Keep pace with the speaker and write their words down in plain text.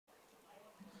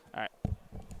All right.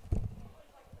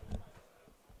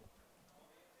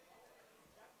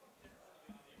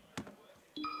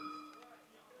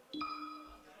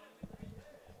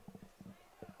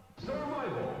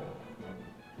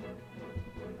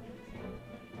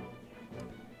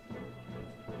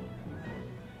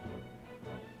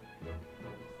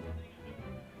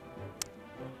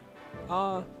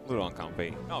 A little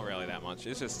uncomfy. Not really that much.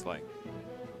 It's just like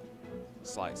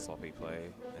slight sloppy play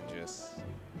and just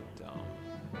dumb.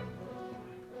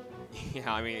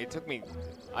 Yeah, I mean, it took me.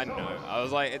 I don't know. I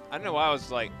was like, I don't know why I was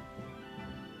like.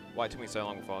 Why it took me so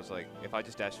long before I was like, if I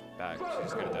just dash back,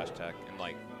 she's gonna dash attack, and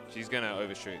like, she's gonna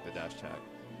overshoot the dash attack.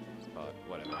 But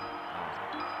whatever.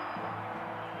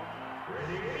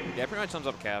 Yeah, pretty much sums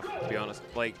up Calf, to be honest.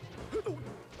 Like,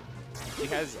 she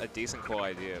has a decent core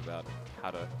idea about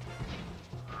how to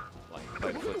like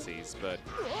play the footsies, but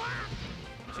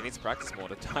she needs to practice more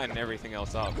to tighten everything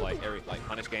else up. Like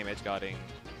punish game, edge guarding,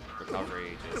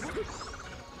 recovery, just.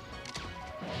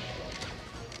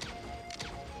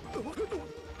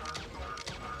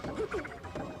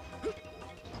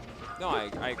 No,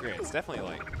 I agree. It's definitely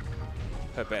like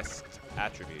her best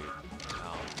attribute.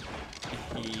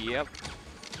 Yep.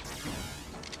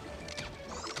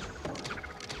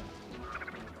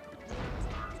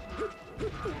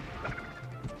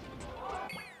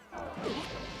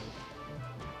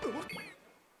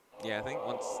 Yeah, I think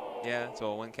once, yeah,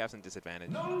 so one Cap's in disadvantage.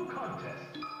 No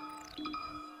contest.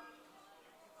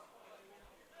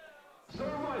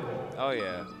 Oh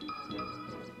yeah.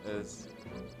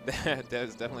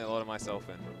 There's definitely a lot of myself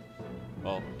in.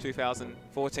 Well,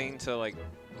 2014 to like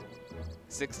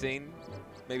 16,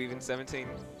 maybe even 17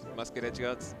 musket edge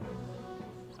guards.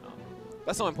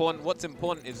 That's not important. What's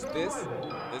important is this.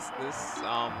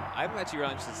 I'm actually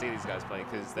really interested to see these guys play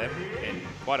because they've been in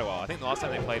quite a while. I think the last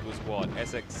time they played was what,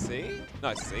 SXC?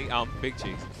 No, C. Big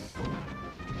Cheese.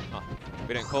 Oh,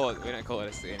 we don't call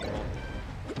it SC anymore.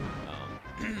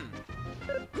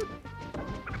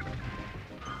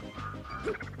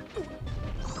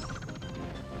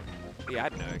 Yeah, I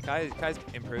don't know. Kai's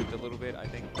improved a little bit, I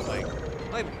think. Like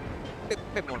a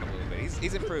bit more than a little bit.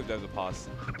 He's improved over the past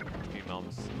few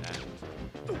months, and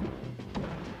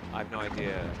I have no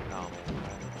idea how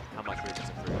much Ruben's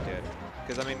improved yet.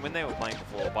 Because I mean, when they were playing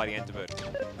before, by the end of it,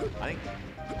 I think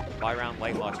by around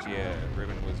late last year,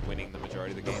 Ruben was winning the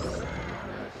majority of the games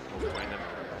between them.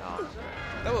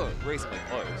 They were reasonably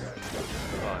close,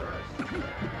 but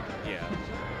yeah.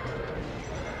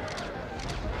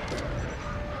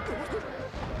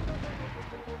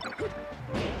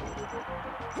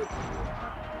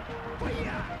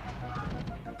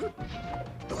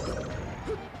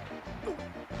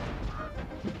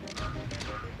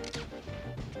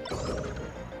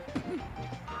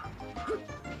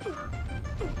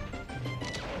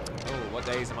 What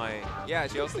days am I? Yeah,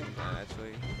 actually, I was thinking that,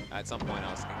 actually. At some point,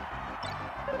 I was thinking.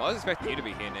 Well, I was expecting you to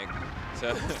be here, Nick.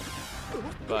 So,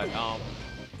 but,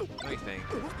 let me think.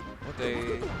 What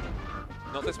day?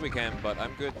 Not this weekend, but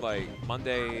I'm good, like,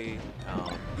 Monday,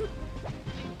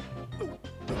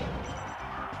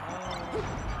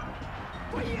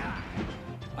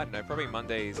 I don't know, probably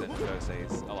Mondays and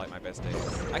Thursdays are like my best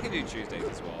days. I can do Tuesdays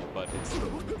as well, but it's,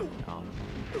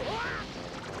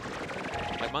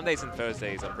 like Mondays and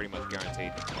Thursdays are pretty much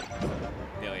guaranteed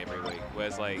nearly every week,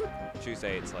 whereas like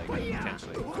Tuesday it's like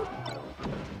potentially.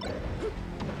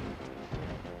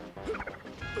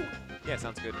 Yeah,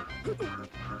 sounds good.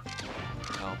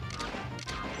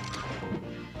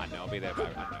 I know, I'll be there by, I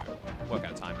don't know, work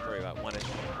out time, probably about 1-ish.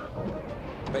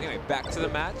 But anyway, back to the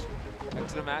match.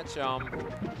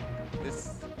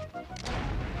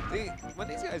 When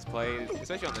these guys play,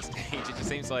 especially on the stage, it just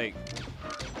seems like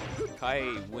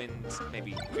Kai wins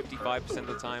maybe 55% of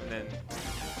the time, then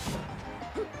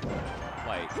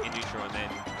like in neutral, and then,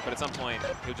 but at some point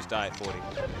he'll just die at 40.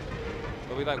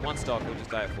 But with like one stock, he'll just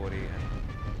die at 40. And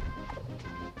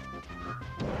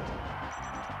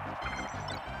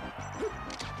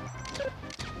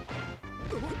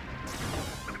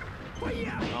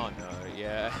oh no,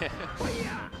 yeah.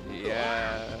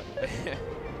 Yeah.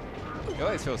 It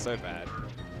always feels so bad.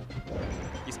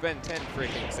 You spend 10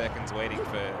 freaking seconds waiting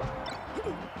for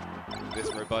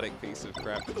this robotic piece of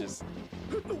crap to just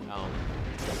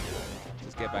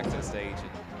get back to the stage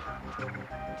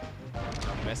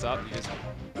and mess up,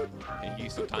 you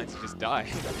sometimes just die.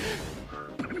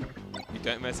 You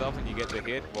don't mess up and you get the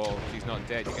hit, well, she's not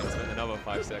dead, you get to spend another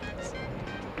 5 seconds.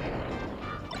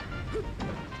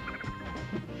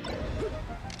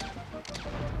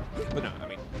 But no, I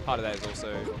mean, part of that is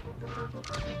also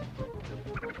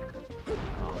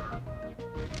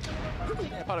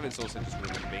yeah, part of it's also just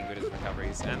Ruben being good at his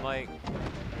recoveries, and like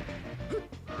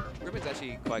Ruben's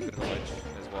actually quite good at the ledge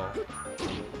as well.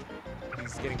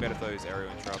 He's getting better at those aerial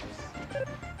interrupts.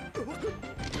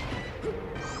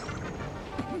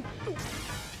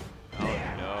 Oh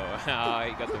no,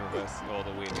 he got the reverse, or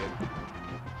the weird hit.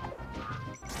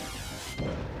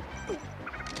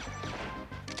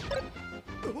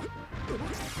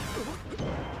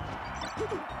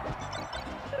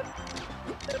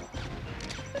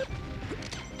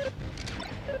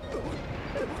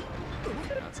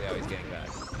 Let's see how he's getting back.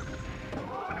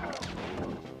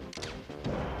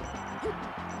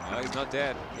 Oh, he's not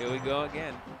dead. Here we go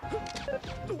again.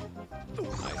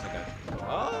 Nice, okay.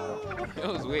 Oh, it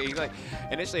was weird. He's like,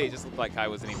 initially it just looked like Kai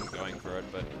wasn't even going for it,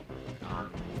 but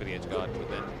for the edge guard, but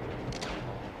then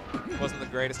it wasn't the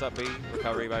greatest up B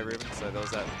recovery by Ruben, so there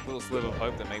was that little sliver of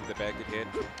hope that maybe the bear could hit.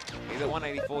 He's at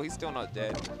 184. He's still not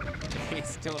dead. He's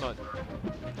still not.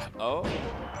 Oh.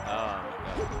 Oh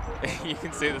my god. You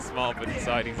can see the smile, but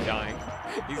inside he's dying.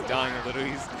 He's dying a little.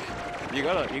 You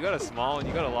gotta smile and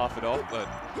you gotta laugh it off, but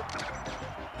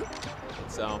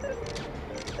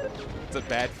it's a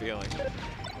bad feeling.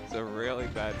 It's a really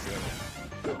bad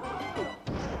feeling.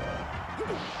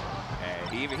 And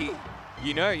he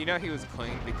you know he was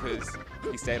clean because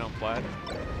he stayed on plat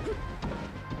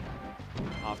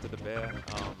after the bear.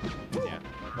 Yeah.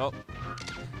 Well,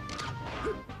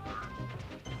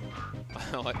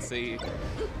 let's see.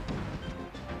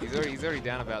 He's already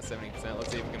down about 70%.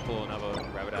 Let's see if we can pull another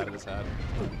rabbit out of this hat.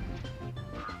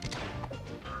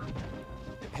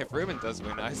 If Ruben does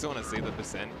win, I just want to see the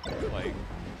percent. Like,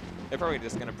 they're probably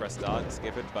just going to press start and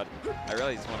skip it, but I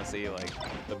really just want to see like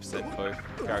the percent both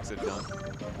characters have done.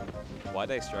 Why'd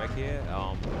they strike here?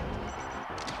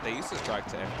 They used to strike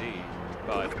to FD,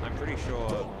 but I'm pretty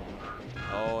sure.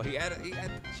 Oh, he had the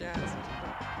chance.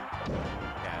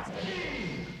 Yeah, it's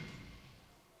dead.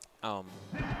 I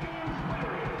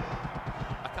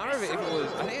can't remember if it was.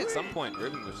 I think at some point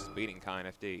Ruben was just beating Kai and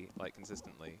FD like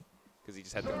consistently because he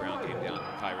just had the ground game down.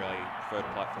 And Kai really preferred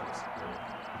platforms.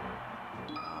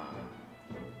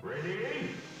 Ready?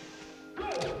 Go!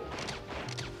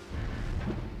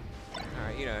 All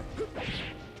right, you know,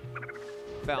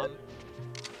 found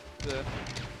the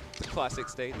classic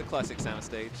stage, the classic Samus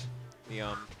stage. The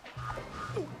Oh,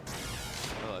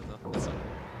 that's not.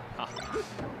 Huh.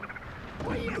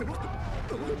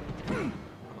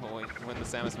 When the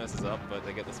Samus messes up, but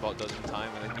they get the spot dodge in time,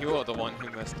 and then you are the one who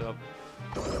messed up.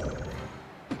 Oh.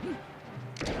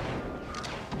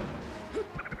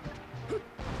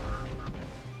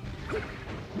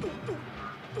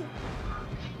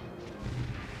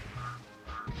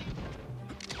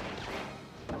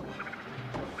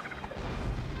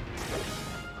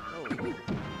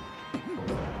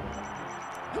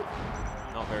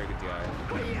 Not very good DI.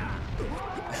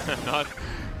 Not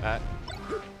that.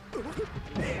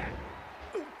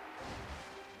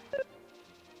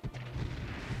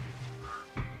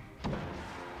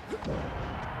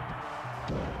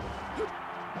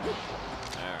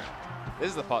 This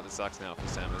is the part that sucks now for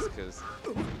Samus, because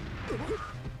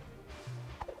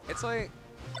it's like,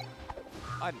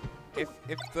 if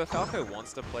the Falco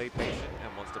wants to play patient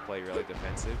and wants to play really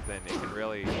defensive, then it can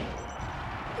really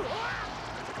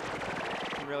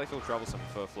feel troublesome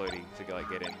for Floaty to like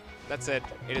get in. That said,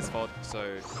 it is fault,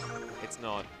 so it's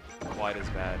not quite as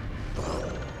bad.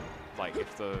 Like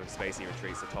if the Spacey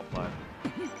retreats the top line.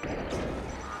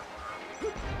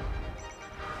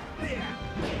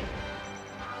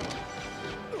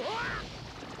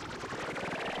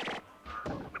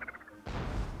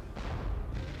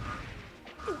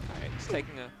 Just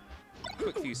taking a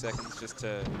quick few seconds just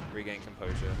to regain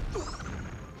composure,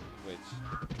 which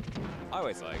I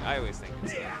always like. I always think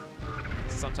it's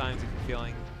sometimes if you're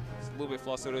feeling a little bit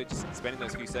flustered, just spending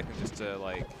those few seconds just to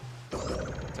like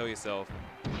tell yourself,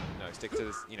 no, stick to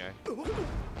this. You know,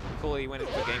 cool, you went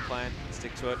into the game plan,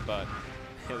 stick to it, but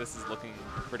yeah, this is looking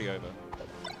pretty over.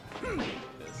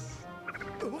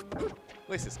 At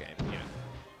least this game, you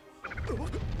know.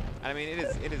 And I mean, it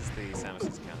is the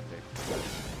Samus's counter pick.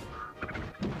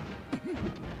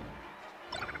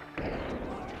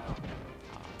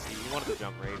 He wanted to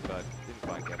jump read, but didn't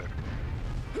quite get it.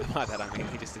 By that I mean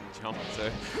he just didn't jump, so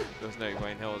there was no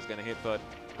way in hell it was going to hit, but...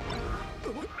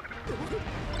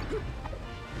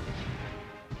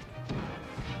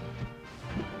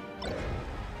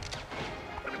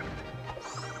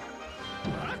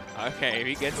 Okay, if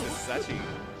he gets this, it's actually...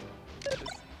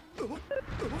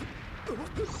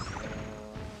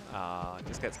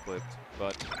 Just gets clipped,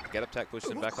 but get up tech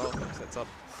pushes him back off, sets up.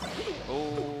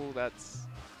 Oh, that's...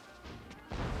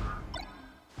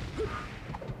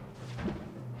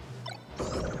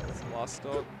 It's last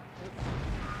stock.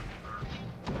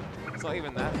 It's not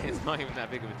even that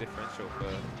big of a differential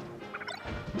for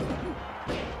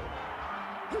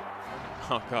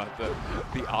Oh god,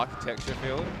 the architecture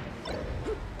field.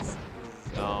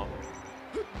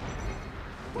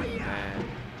 Man.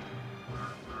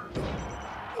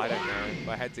 I don't know. If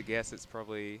I had to guess, it's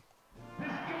probably.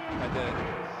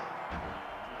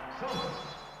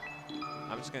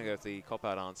 I'm just gonna go with the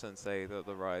cop-out answer and say that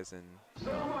the rise in.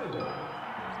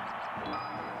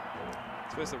 I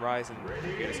suppose the rise in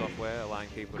computer software, allowing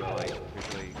people to like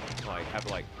visually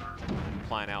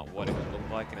plan out what it would look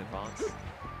like in advance,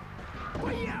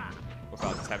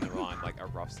 without just having to rely on like a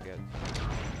rough sketch.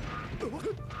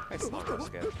 It's not a rough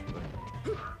sketch.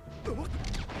 But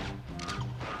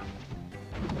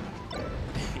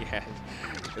yeah,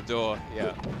 the door.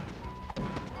 Yeah.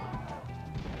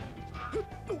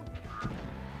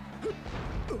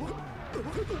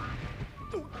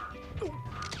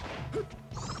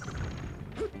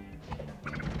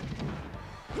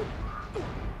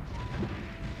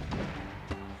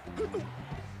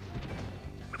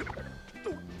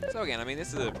 So again, I mean,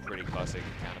 this is a pretty classic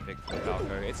counter pick for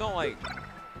Falco. It's not like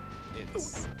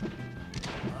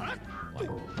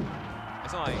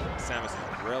Samus is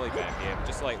really bad here, but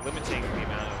just like limiting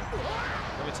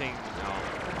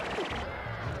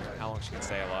how long she can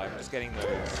stay alive, just getting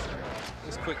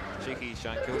those quick cheeky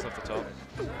shine kills off the top.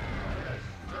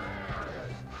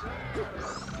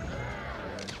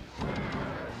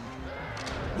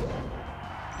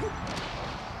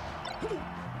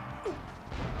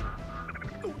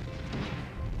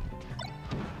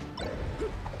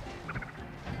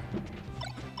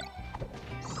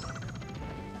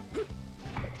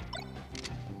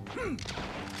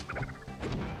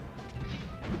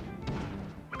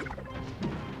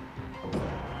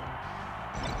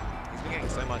 He's been getting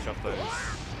so much off those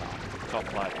top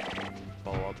flight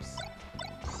follow-ups,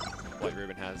 like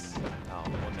Ruben has,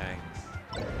 or Nangs.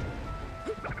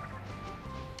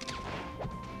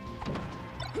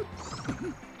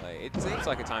 Like, it seems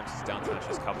like at times his down smash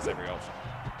just covers every option,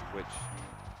 which,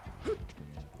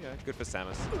 yeah, good for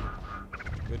Samus.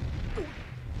 Good.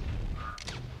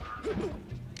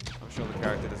 I'm sure the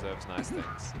character deserves nice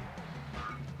things.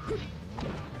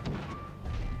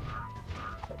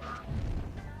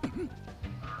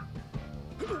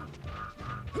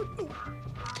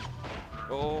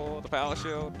 Oh, the power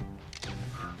shield.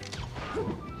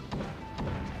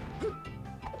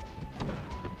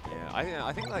 Yeah,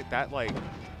 I think like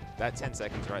that 10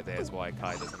 seconds right there is why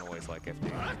Kai doesn't always like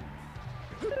FD.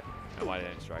 And why they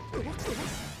don't strike 30.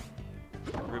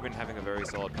 Ruben having a very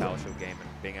solid power shield game and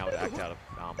being able to act out of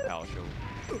power shield,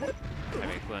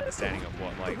 having a clear understanding of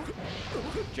what, like,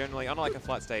 generally, unlike a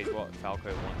flat stage, what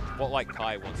Falco wants, what like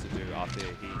Kai wants to do after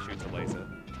he shoots a laser.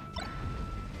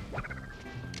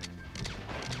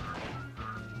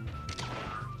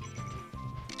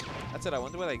 That's it. I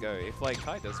wonder where they go. If like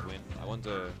Kai does win, I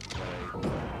wonder where they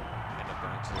end up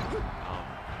going to.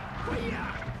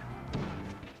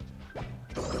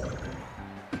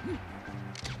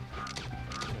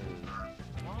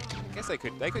 I guess they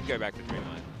could go back to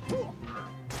Dreamline.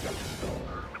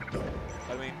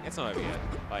 I mean, it's not over yet,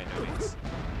 by no means.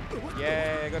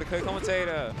 Yeah, got a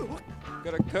co-commentator.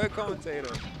 Got a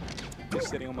co-commentator. Just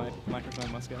sitting on my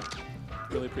microphone, Muscat.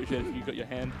 Really appreciate it if you got your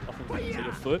hand off of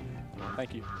your foot.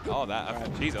 Thank you. Oh, that.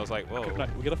 Right. Jeez, I was like, whoa. No,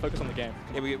 we gotta focus on the game.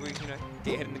 Yeah, we get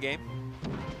ahead in the game.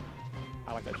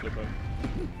 I like that shit, bro.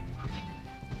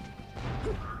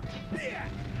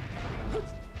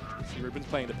 See, Ruben's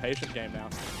playing the patient game now.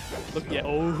 Look, yeah.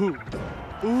 Oh.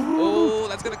 Oh,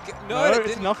 that's gonna kill. No,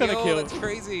 it's not gonna kill. That's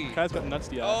crazy. Kai's got nuts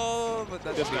to the eye. Oh, but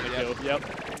that's just gonna kill. Yep.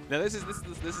 Now this is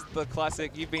the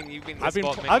classic. You've been in this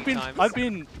spot many times. I've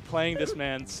been playing this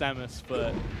man Samus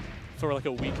for like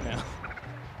a week now.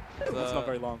 That's not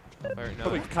very long.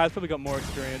 Kai's probably got more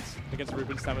experience against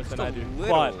Ruben Samus than I do.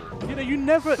 But you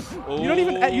never,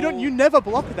 you never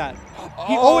block that.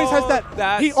 He always has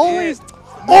that. He always.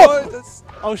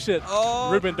 Oh shit!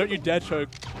 Ruben, don't you dare choke.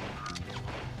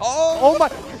 Oh my!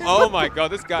 Oh my God,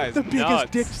 this guy is the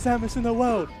biggest dick Samus in the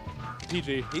world.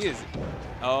 PG. He is.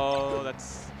 Oh,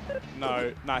 that's.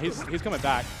 No, nah, he's coming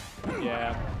back.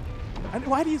 Yeah. And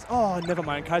why do you? Oh, never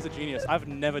mind. Kai's a genius. I've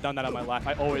never done that in my life.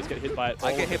 I always get hit by it.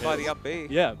 I get hit by the up B.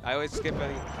 Yeah. I always skip by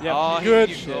the. Yeah. Oh, good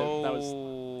shit. That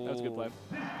was a good play.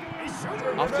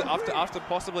 After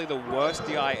possibly the worst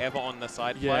DI ever on the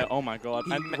side play. Yeah. Oh my God.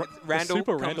 And Randall the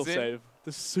super Randall save.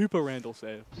 The super Randall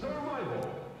save.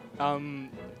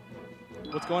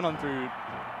 What's going on through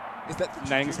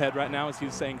Nang's head right now is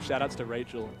he's saying shoutouts to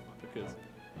Rachel because,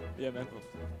 yeah, man.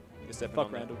 You're stepping Fuck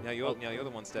on Randall. Now you're the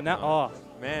one stepping now, on.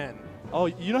 Man. Oh,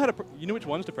 you know how to. You know which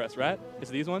ones to press, right? It's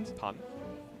these ones. Pardon?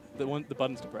 The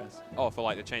buttons to press. Oh, for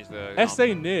like to change the.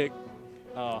 SA Nick.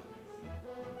 Oh.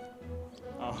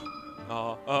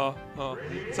 Oh.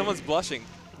 Someone's blushing.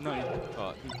 No,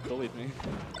 he bullied me.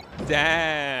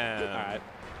 Damn. All right.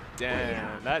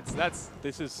 Damn.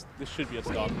 This should be a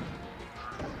stock.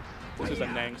 This is a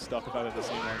Nang stock if I've ever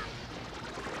seen one.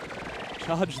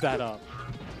 Charge that up.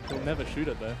 He'll never shoot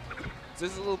it though. So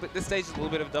this stage is a little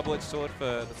bit of a double-edged sword for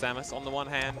the Samus. On the one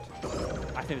hand,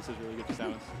 I think this is really good for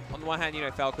Samus. On the one hand, you know,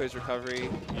 Falco's recovery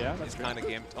is kind of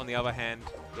gimped. On the other hand,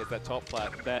 there's that top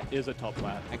plat. That is a top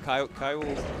plat. And Kai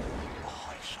will...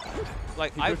 Oh, he shot it.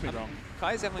 Like, he proved me wrong.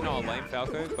 Kai is definitely not a lame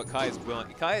Falco, but Kai is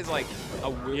willing. Kai is like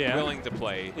willing to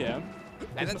play. Yeah.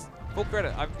 And that's full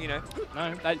credit. You know.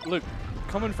 No, look,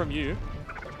 coming from you,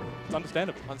 it's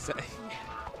understandable.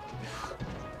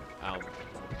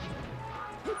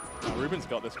 Ruben's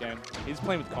got this game. He's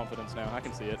playing with confidence now. I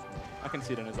can see it. I can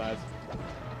see it in his eyes.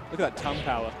 Look at that tongue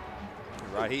power.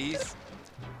 Right, he's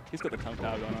got the tongue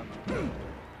power going on.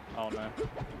 Oh no,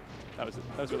 that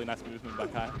was really nice movement by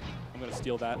Kai. I'm gonna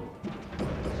steal that.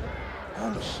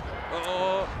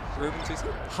 Oh, Ruben too.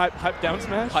 Hype down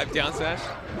smash. Hype down smash.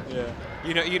 Yeah.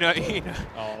 You know.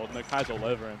 Oh no, Kai's all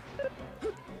over him.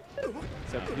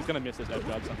 Except he's gonna miss this edge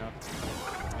guard somehow.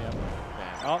 Yeah.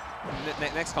 Oh.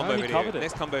 Next combo video.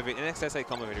 Next SA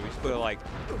combo video. We just put like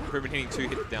Ruben hitting 2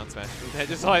 hits down smash.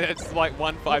 Just like it's like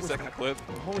 1 5-second clip.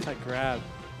 What was that grab?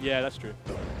 Yeah, that's true.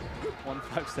 1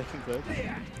 5-second clip.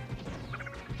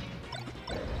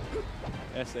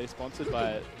 SA sponsored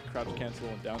by crouch cancel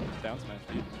and down smash,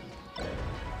 dude.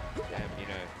 Damn, you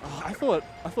know. Oh,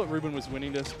 I thought Ruben was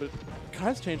winning this, but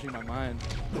Kai's changing my mind.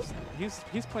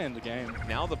 He's playing the game.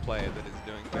 Now the player that is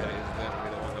doing better is going to be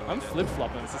the one that I'm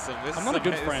flip-flopping. I'm not a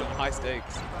good friend. Some high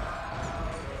stakes.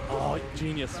 Oh,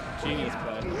 genius play.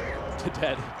 To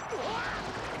dead.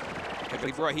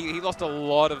 But he lost a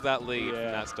lot of that lead from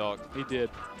that stock. He did.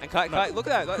 And Kai, look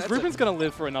at that. Ruben's going to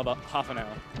live for another half an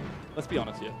hour. Let's be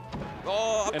honest here.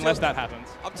 Oh, unless that happens.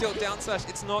 Up tilt down smash.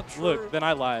 It's not true. Look, then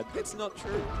I lied. It's not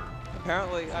true.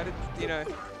 Apparently, I didn't, you know.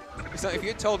 So if you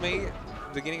had told me at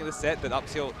the beginning of the set that up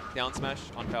tilt down smash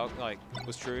on Falco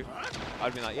was true,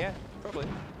 I'd be like, yeah, probably.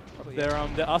 They're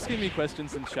asking me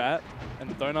questions in chat,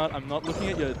 and Donut, I'm not looking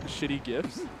at your shitty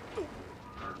gifs.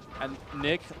 And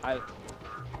Nick,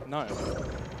 no.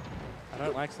 I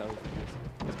don't like Samus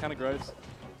videos. It's kind of gross.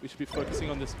 We should be focusing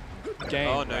on this game.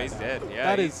 Oh no, he's dead.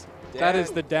 Yeah, that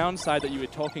is the downside that you were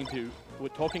talking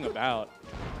about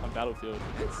on Battlefield.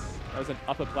 That was an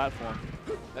upper platform.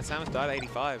 That Samus died at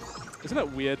 85. Isn't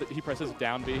it weird that he presses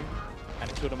down B and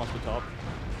it killed him off the top?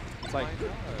 It's like, I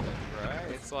know,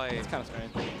 right? It's like, it's kind of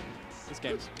strange. This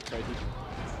game's crazy.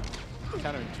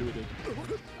 Counterintuitive.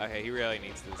 Okay, he really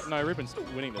needs this. No, Ruben's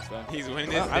winning this though. He's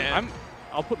winning this.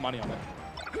 I'll put money on it.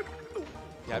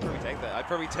 Yeah, I'd probably take that. I'd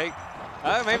probably take.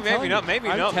 Maybe not. Maybe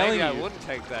not. Maybe I wouldn't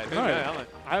take that. No,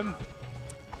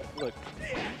 look,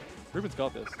 Ruben's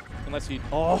got this. Unless he.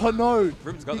 Oh no!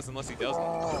 Ruben's got this unless he doesn't.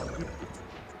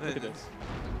 Look at this.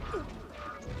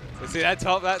 See that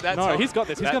top? That no, top, he's got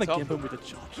this. He's gonna gimp him with the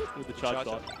charge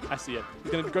dot. I see it.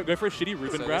 He's gonna go for a shitty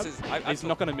Ruben grab. He's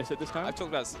not gonna miss it this time. I've talked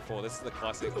about this before. This is the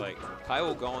classic. Like Kai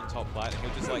will go on top plat and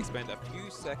he'll just like spend a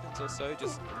few seconds or so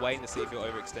just waiting to see if he'll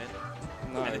overextend.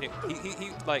 No. And then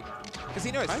he like, because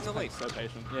he knows he's in the lead. So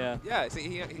patient. Yeah. Yeah. See,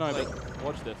 he no, like, but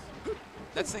watch this.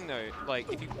 That's the thing though.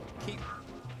 Like if you keep,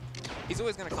 he's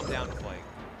always gonna come down with like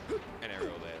an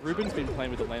aerial there. Ruben's been playing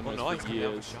with the lane for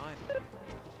years.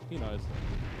 He knows.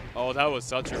 Oh, that was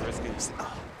such a risky.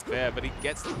 Yeah, but he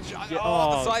gets the shot. Yeah,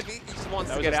 the side B. He just wants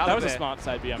to get out of there. That was a smart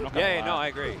side B. I'm not gonna lie. Yeah, no, I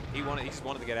agree. He just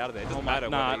wanted to get out of there. It doesn't matter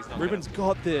whether he's not. Ruben's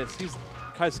got this.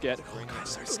 Kai's scared. Kai's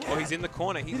so scared. Oh, he's in the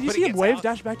corner. Did you see him wave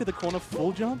dash back to the corner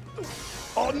full jump?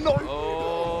 Oh no!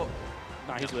 Oh.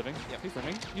 Nah, he's living. Yep. He's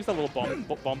living. Use that little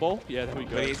bomb ball. Yeah, there we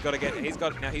go. But he's got to get out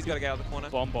of the corner.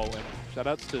 Bomb ball in.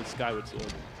 Shoutouts to Skyward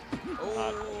Sword.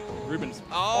 Oh. Ruben's.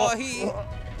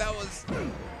 That was.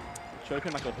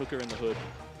 Choking like a hooker in the hood.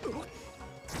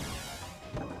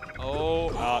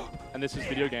 Oh. And this is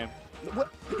video game. What?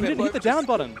 He didn't hit the down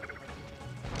button.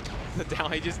 The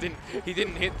down. He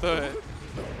didn't hit the.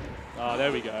 Oh,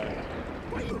 there we go.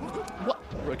 What?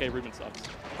 Okay, Ruben sucks.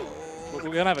 We're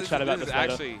gonna have a chat about this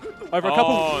later. Actually, over a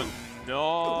couple. Oh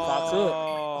no! That's it.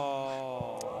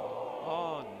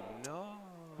 Oh no!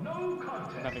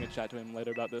 I'm having a chat to him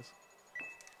later about this.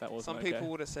 That wasn't Some people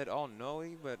would have said, "Oh no,"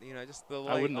 but you know, just the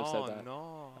like, I wouldn't have said that.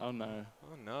 No. Oh no!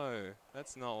 Oh no!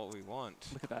 That's not what we want.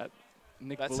 Look at that.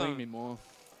 Nick bullying me more.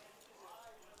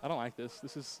 I don't like this.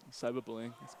 This is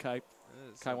cyberbullying. It's Kai.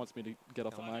 Kai wants me to get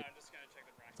off the mic.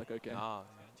 It's like, okay. Ah.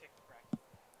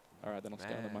 All right, then I'll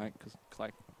stay on the mic because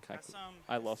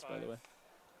I lost, by the way.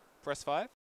 Press 5.